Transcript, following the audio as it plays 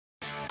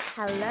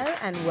Hello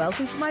and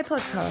welcome to my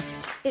podcast.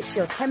 It's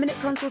your 10-minute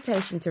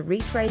consultation to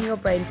retrain your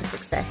brain for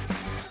success.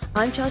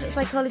 I'm chartered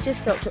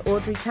psychologist Dr.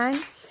 Audrey Tang,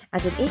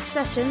 and in each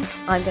session,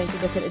 I'm going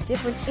to look at a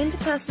different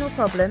interpersonal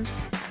problem,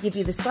 give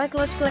you the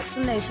psychological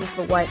explanations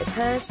for why it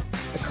occurs,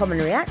 the common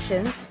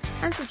reactions,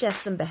 and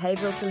suggest some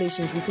behavioural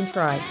solutions you can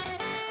try.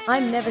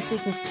 I'm never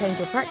seeking to change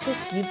your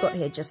practice. You've got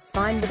here just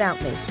fine without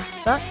me,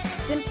 but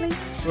simply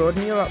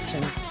broaden your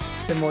options.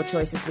 The more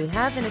choices we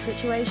have in a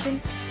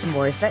situation, the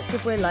more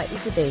effective we're likely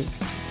to be.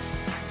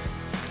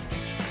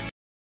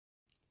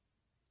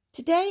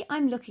 Today,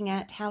 I'm looking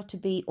at how to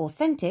be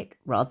authentic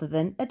rather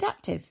than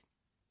adaptive.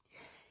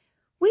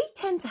 We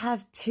tend to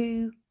have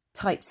two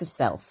types of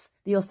self,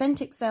 the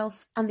authentic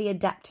self and the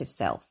adaptive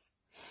self.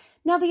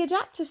 Now, the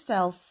adaptive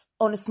self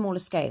on a smaller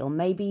scale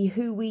may be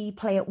who we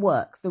play at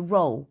work, the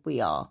role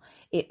we are.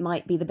 It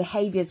might be the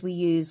behaviours we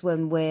use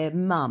when we're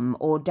mum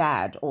or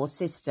dad or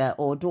sister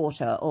or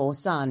daughter or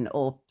son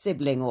or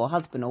sibling or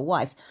husband or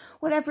wife,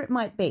 whatever it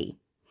might be.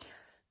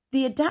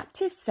 The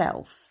adaptive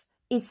self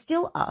is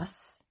still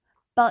us,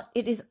 but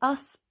it is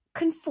us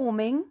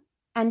conforming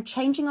and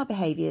changing our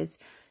behaviours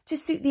to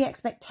suit the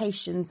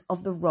expectations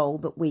of the role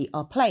that we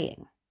are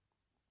playing.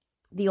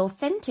 The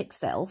authentic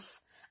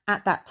self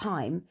at that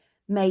time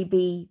may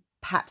be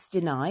perhaps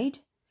denied,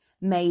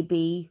 may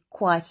be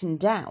quietened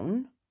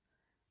down.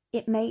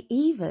 It may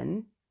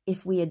even,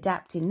 if we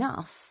adapt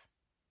enough,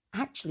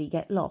 actually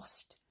get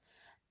lost.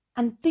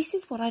 And this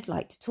is what I'd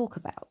like to talk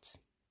about.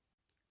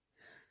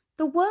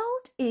 The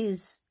world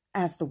is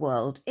as the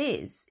world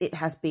is. It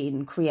has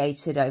been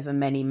created over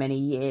many, many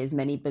years,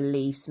 many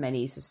beliefs,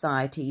 many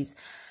societies,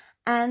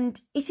 and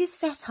it is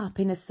set up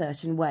in a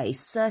certain way.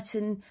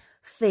 Certain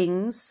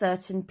things,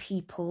 certain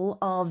people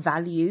are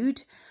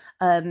valued,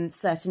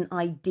 certain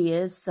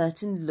ideas,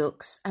 certain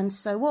looks, and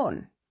so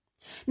on.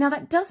 Now,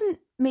 that doesn't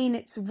mean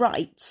it's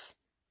right,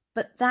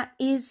 but that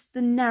is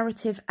the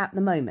narrative at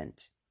the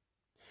moment.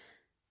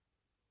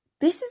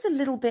 This is a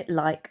little bit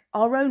like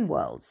our own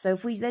world. So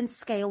if we then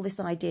scale this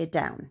idea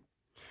down,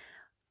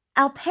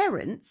 our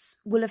parents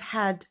will have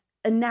had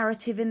a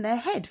narrative in their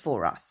head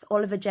for us.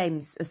 Oliver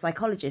James, a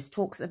psychologist,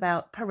 talks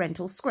about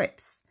parental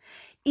scripts.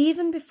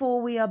 Even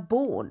before we are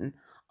born,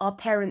 our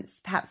parents,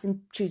 perhaps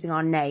in choosing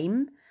our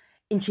name,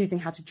 in choosing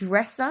how to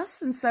dress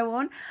us and so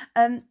on,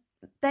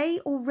 they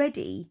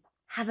already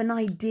have an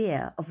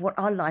idea of what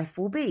our life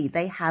will be.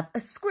 They have a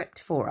script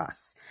for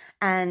us,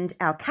 and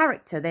our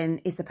character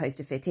then is supposed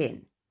to fit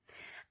in.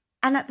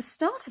 And at the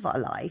start of our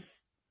life,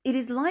 it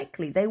is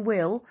likely they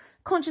will,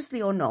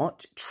 consciously or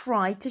not,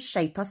 try to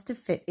shape us to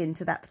fit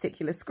into that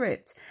particular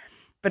script.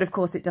 But of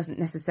course, it doesn't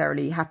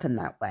necessarily happen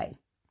that way.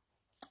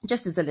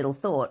 Just as a little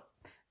thought,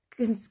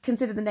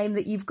 consider the name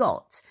that you've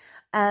got.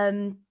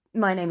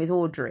 My name is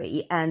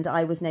Audrey, and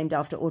I was named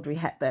after Audrey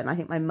Hepburn. I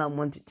think my mum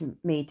wanted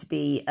me to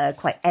be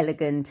quite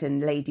elegant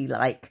and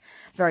ladylike,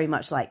 very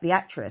much like the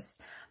actress.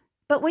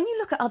 But when you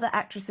look at other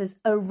actresses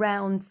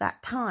around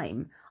that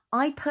time,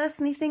 I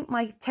personally think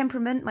my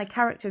temperament, my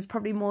character is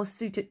probably more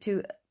suited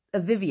to a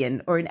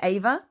Vivian or an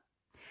Ava.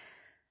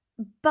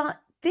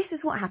 But this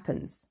is what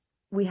happens.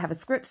 We have a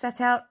script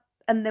set out,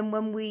 and then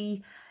when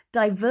we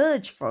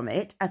diverge from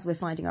it as we're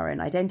finding our own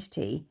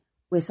identity,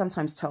 we're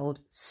sometimes told,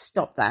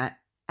 stop that,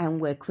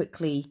 and we're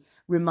quickly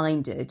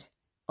reminded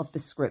of the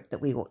script that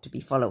we ought to be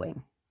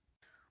following.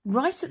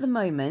 Right at the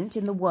moment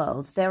in the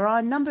world, there are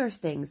a number of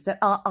things that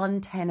are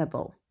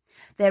untenable.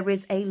 There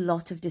is a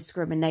lot of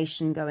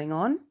discrimination going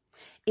on.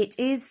 It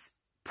is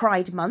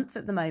Pride Month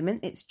at the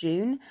moment, it's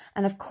June,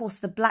 and of course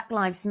the Black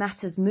Lives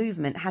Matters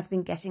movement has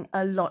been getting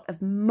a lot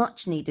of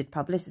much needed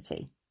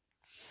publicity.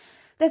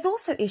 There's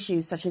also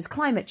issues such as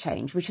climate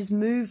change, which has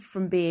moved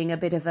from being a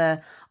bit of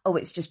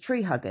it's just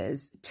tree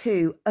huggers,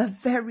 to a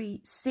very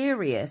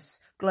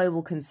serious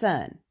global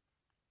concern.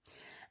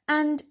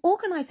 And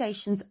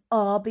organisations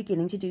are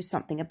beginning to do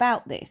something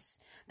about this.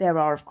 There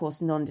are, of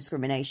course,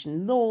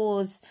 non-discrimination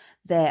laws.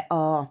 There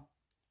are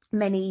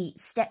many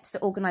steps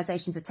that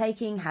organisations are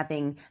taking,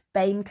 having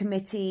BAME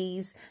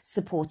committees,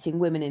 supporting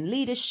women in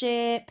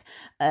leadership,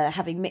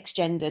 having mixed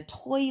gender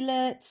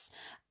toilets,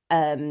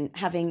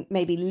 having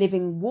maybe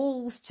living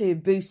walls to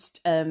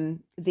boost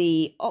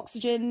the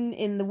oxygen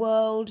in the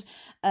world,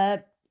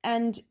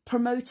 and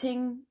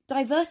promoting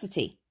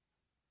diversity.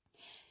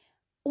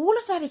 All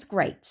of that is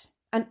great,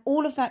 and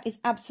all of that is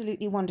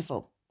absolutely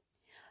wonderful.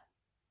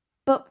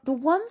 But the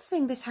one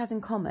thing this has in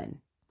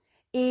common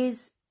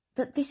is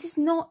that this is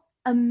not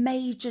a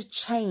major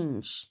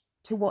change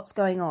to what's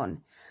going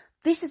on.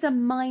 This is a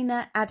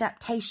minor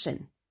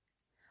adaptation.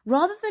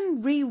 Rather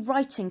than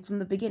rewriting from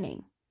the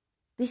beginning,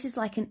 this is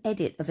like an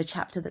edit of a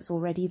chapter that's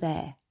already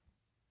there.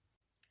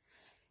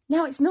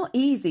 Now, it's not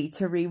easy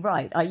to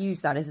rewrite. I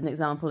use that as an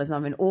example as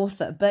I'm an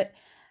author, but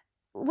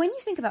when you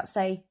think about,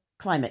 say,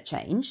 climate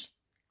change,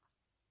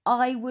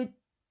 I would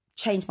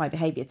change my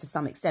behaviour to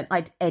some extent.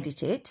 I'd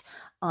edit it.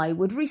 I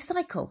would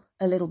recycle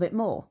a little bit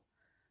more.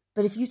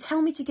 But if you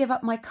tell me to give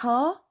up my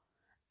car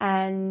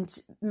and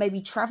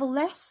maybe travel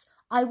less,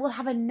 I will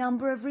have a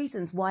number of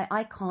reasons why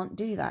I can't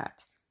do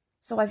that.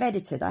 So I've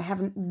edited. I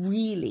haven't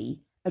really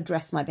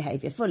address my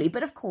behavior fully.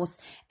 But of course,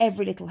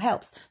 every little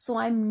helps. So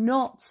I'm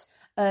not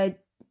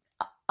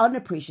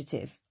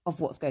unappreciative of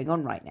what's going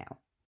on right now.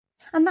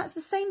 And that's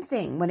the same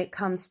thing when it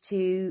comes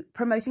to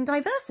promoting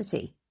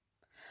diversity.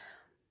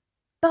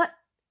 But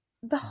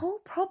the whole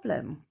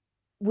problem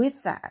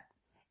with that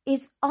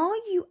is, are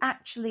you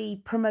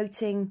actually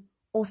promoting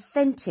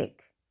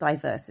authentic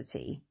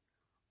diversity,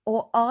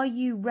 or are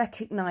you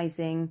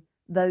recognizing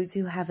those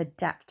who have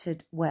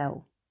adapted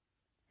well?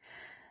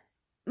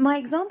 My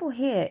example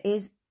here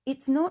is,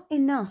 it's not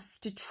enough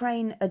to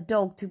train a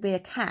dog to be a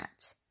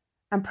cat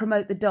and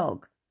promote the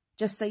dog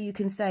just so you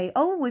can say,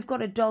 oh, we've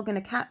got a dog in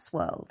a cat's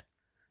world.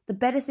 The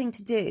better thing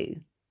to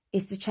do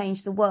is to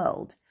change the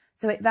world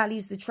so it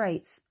values the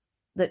traits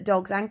that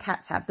dogs and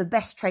cats have, the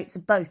best traits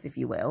of both, if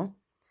you will.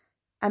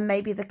 And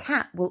maybe the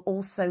cat will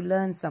also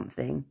learn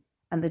something,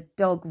 and the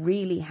dog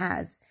really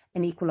has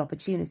an equal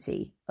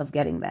opportunity of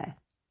getting there.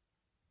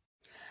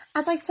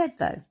 As I said,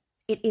 though,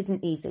 it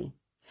isn't easy.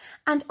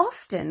 And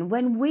often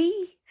when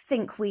we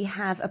think we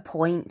have a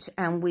point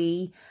and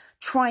we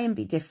try and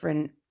be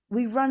different,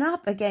 we run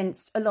up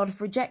against a lot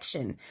of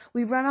rejection.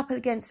 We run up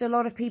against a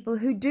lot of people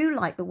who do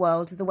like the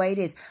world the way it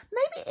is.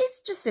 Maybe it's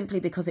just simply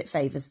because it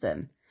favours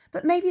them,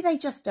 but maybe they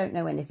just don't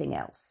know anything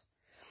else.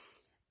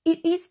 It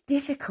is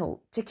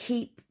difficult to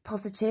keep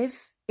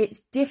positive. It's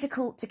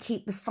difficult to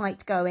keep the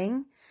fight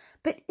going.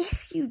 But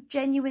if you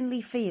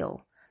genuinely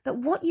feel that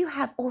what you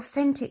have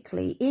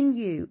authentically in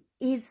you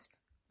is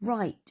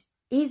right,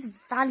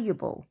 is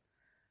valuable,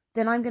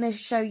 then I'm going to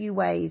show you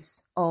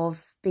ways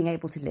of being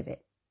able to live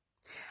it.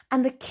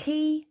 And the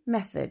key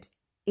method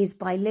is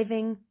by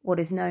living what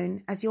is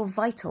known as your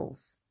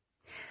vitals.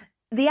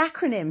 The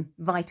acronym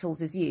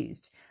VITALS is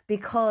used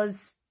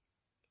because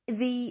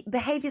the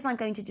behaviours I'm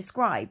going to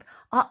describe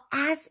are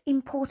as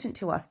important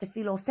to us to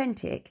feel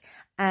authentic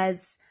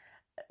as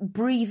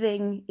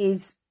breathing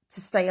is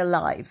to stay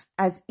alive,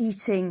 as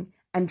eating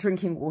and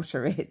drinking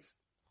water is.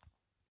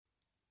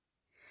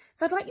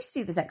 So I'd like you to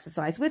do this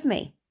exercise with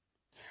me.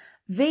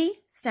 V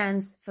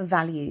stands for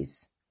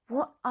values.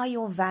 What are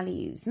your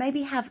values?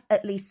 Maybe have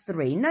at least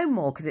 3, no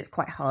more, because it's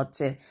quite hard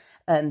to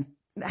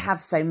have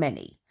so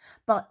many,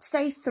 but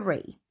say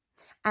 3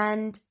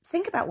 and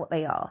think about what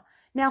they are.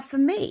 Now, for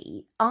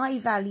me, I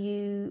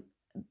value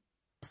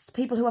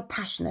people who are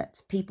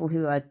passionate, people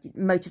who are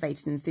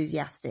motivated and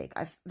enthusiastic.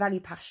 I value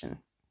passion.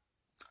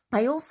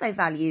 I also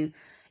value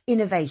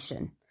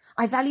innovation.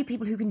 I value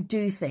people who can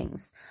do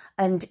things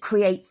and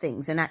create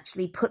things and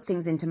actually put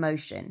things into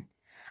motion.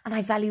 And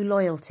I value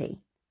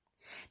loyalty.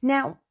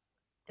 Now,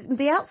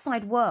 the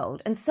outside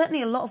world, and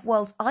certainly a lot of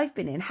worlds I've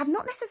been in, have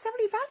not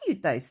necessarily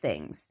valued those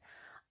things.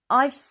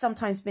 I've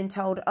sometimes been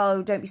told,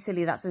 oh, don't be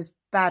silly, that's a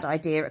bad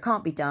idea, it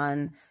can't be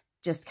done,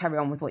 just carry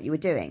on with what you were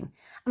doing.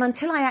 And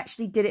until I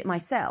actually did it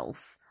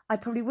myself, I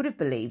probably would have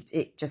believed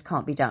it just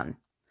can't be done.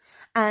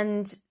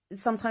 And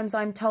sometimes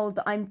I'm told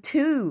that I'm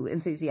too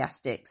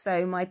enthusiastic,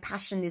 so my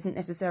passion isn't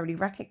necessarily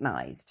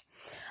recognised.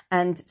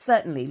 And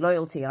certainly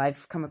loyalty,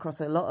 I've come across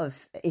a lot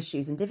of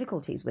issues and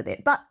difficulties with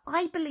it, but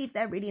I believe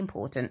they're really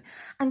important.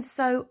 And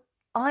so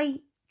I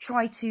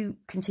try to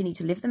continue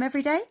to live them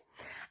every day.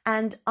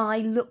 And I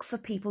look for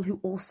people who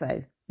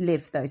also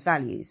live those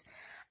values.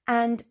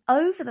 And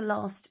over the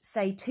last,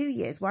 say, 2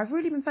 years, where I've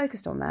really been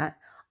focused on that,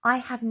 I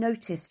have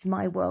noticed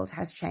my world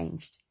has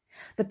changed.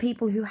 The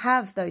people who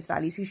have those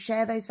values, who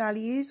share those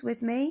values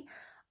with me,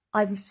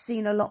 I've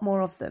seen a lot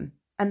more of them.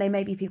 And they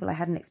may be people I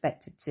hadn't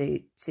expected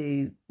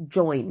to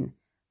join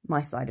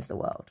my side of the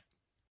world.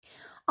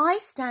 I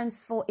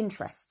stands for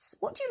interests.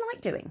 What do you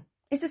like doing?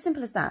 It's as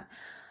simple as that.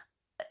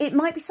 It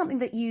might be something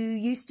that you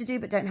used to do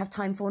but don't have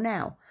time for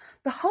now.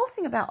 The whole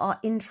thing about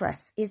our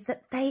interests is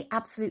that they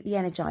absolutely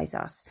energize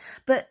us.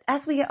 But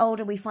as we get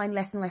older, we find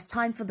less and less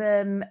time for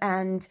them,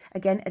 and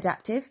again,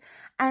 adaptive.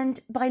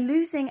 And by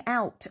losing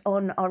out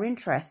on our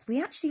interests,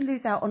 we actually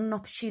lose out on an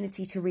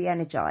opportunity to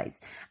re-energize.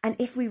 And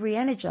if we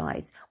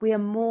re-energize, we are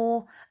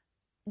more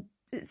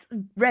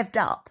revved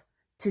up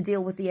to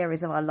deal with the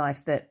areas of our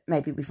life that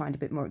maybe we find a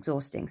bit more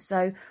exhausting.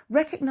 So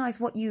recognize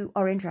what you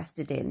are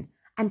interested in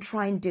and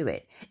try and do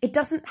it. It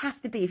doesn't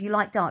have to be, if you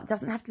like art, it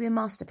doesn't have to be a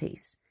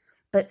masterpiece,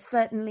 but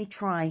certainly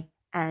try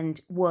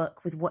and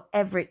work with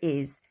whatever it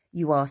is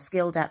you are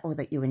skilled at or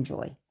that you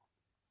enjoy.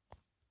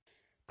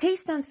 T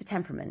stands for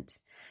temperament.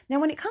 Now,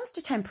 when it comes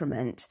to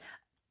temperament,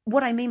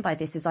 what I mean by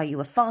this is, are you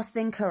a fast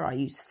thinker? Are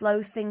you a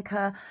slow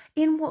thinker?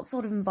 In what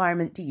sort of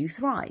environment do you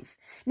thrive?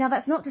 Now,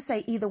 that's not to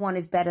say either one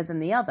is better than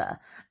the other.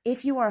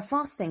 If you are a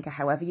fast thinker,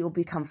 however, you'll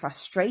become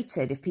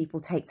frustrated if people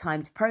take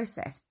time to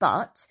process,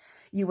 but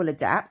you will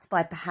adapt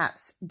by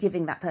perhaps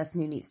giving that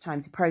person who needs time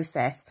to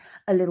process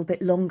a little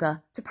bit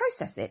longer to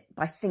process it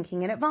by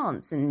thinking in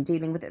advance and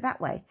dealing with it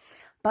that way.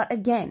 But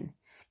again,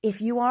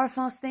 if you are a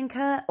fast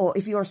thinker or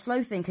if you're a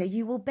slow thinker,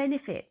 you will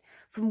benefit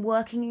from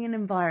working in an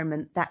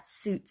environment that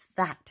suits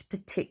that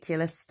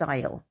particular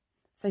style.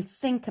 So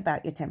think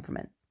about your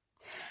temperament.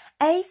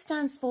 A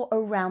stands for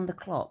around the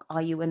clock.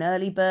 Are you an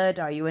early bird?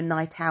 Are you a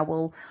night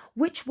owl?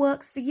 Which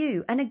works for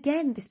you? And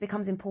again, this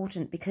becomes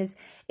important because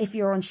if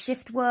you're on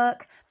shift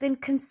work, then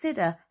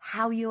consider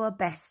how you are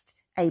best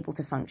able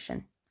to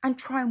function and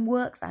try and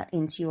work that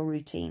into your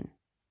routine.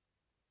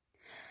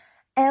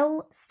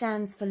 L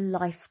stands for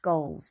life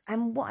goals.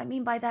 And what I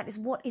mean by that is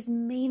what is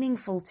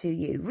meaningful to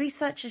you.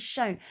 Research has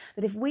shown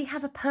that if we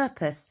have a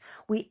purpose,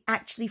 we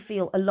actually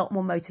feel a lot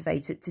more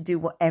motivated to do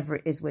whatever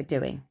it is we're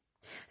doing.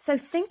 So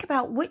think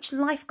about which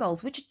life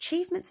goals, which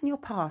achievements in your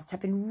past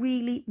have been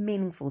really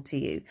meaningful to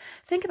you.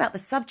 Think about the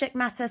subject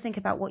matter, think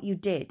about what you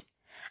did,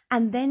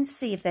 and then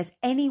see if there's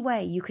any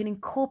way you can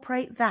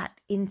incorporate that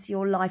into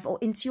your life or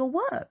into your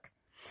work.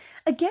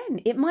 Again,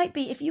 it might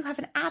be if you have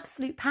an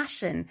absolute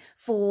passion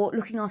for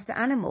looking after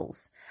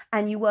animals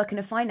and you work in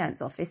a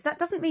finance office, that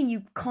doesn't mean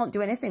you can't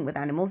do anything with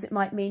animals. It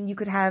might mean you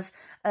could have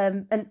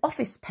an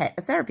office pet,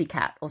 a therapy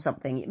cat or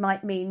something. It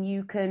might mean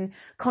you can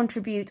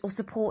contribute or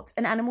support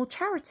an animal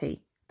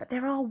charity. But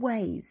there are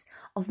ways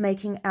of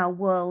making our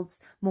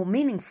worlds more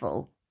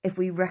meaningful if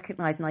we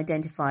recognize and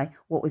identify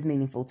what was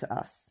meaningful to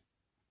us.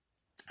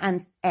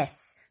 And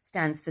S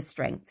stands for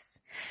strengths.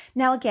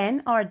 Now,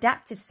 again, our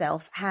adaptive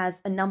self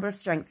has a number of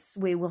strengths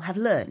we will have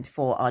learned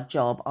for our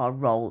job, our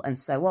role, and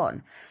so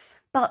on.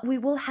 But we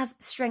will have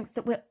strengths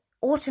that we're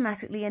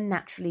automatically and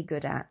naturally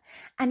good at.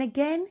 And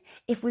again,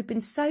 if we've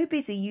been so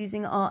busy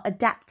using our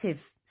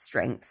adaptive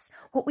strengths,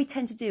 what we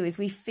tend to do is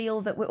we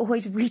feel that we're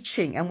always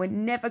reaching and we're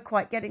never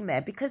quite getting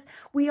there because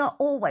we are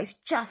always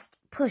just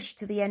pushed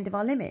to the end of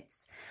our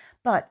limits.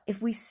 But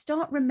if we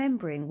start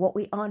remembering what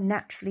we are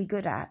naturally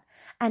good at,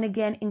 and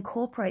again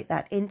incorporate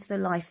that into the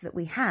life that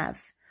we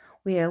have,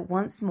 we are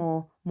once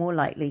more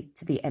likely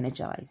to be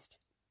energized.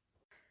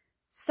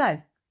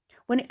 So,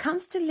 when it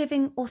comes to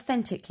living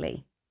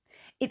authentically,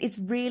 it is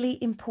really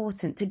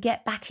important to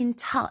get back in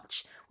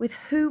touch with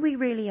who we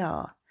really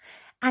are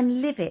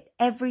and live it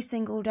every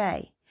single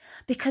day.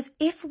 Because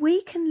if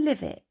we can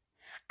live it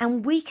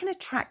and we can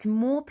attract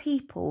more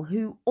people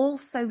who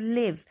also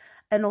live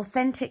an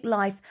authentic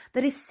life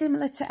that is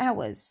similar to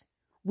ours,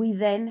 we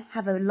then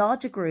have a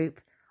larger group,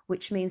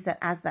 which means that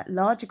as that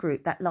larger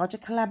group, that larger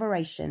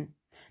collaboration,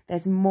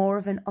 there's more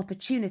of an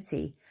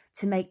opportunity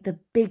to make the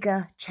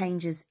bigger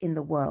changes in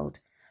the world,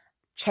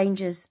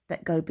 changes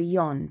that go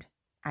beyond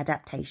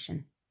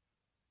adaptation.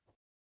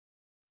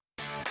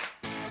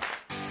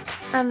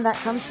 And that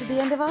comes to the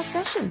end of our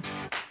session.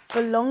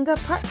 For longer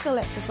practical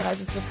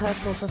exercises for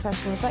personal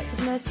professional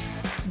effectiveness,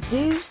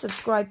 do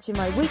subscribe to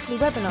my weekly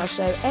webinar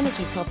show,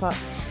 Energy Top Up,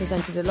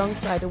 presented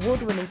alongside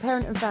award-winning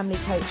parent and family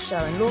coach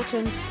Sharon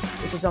Lawton,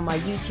 which is on my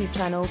YouTube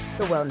channel,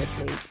 The Wellness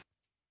League.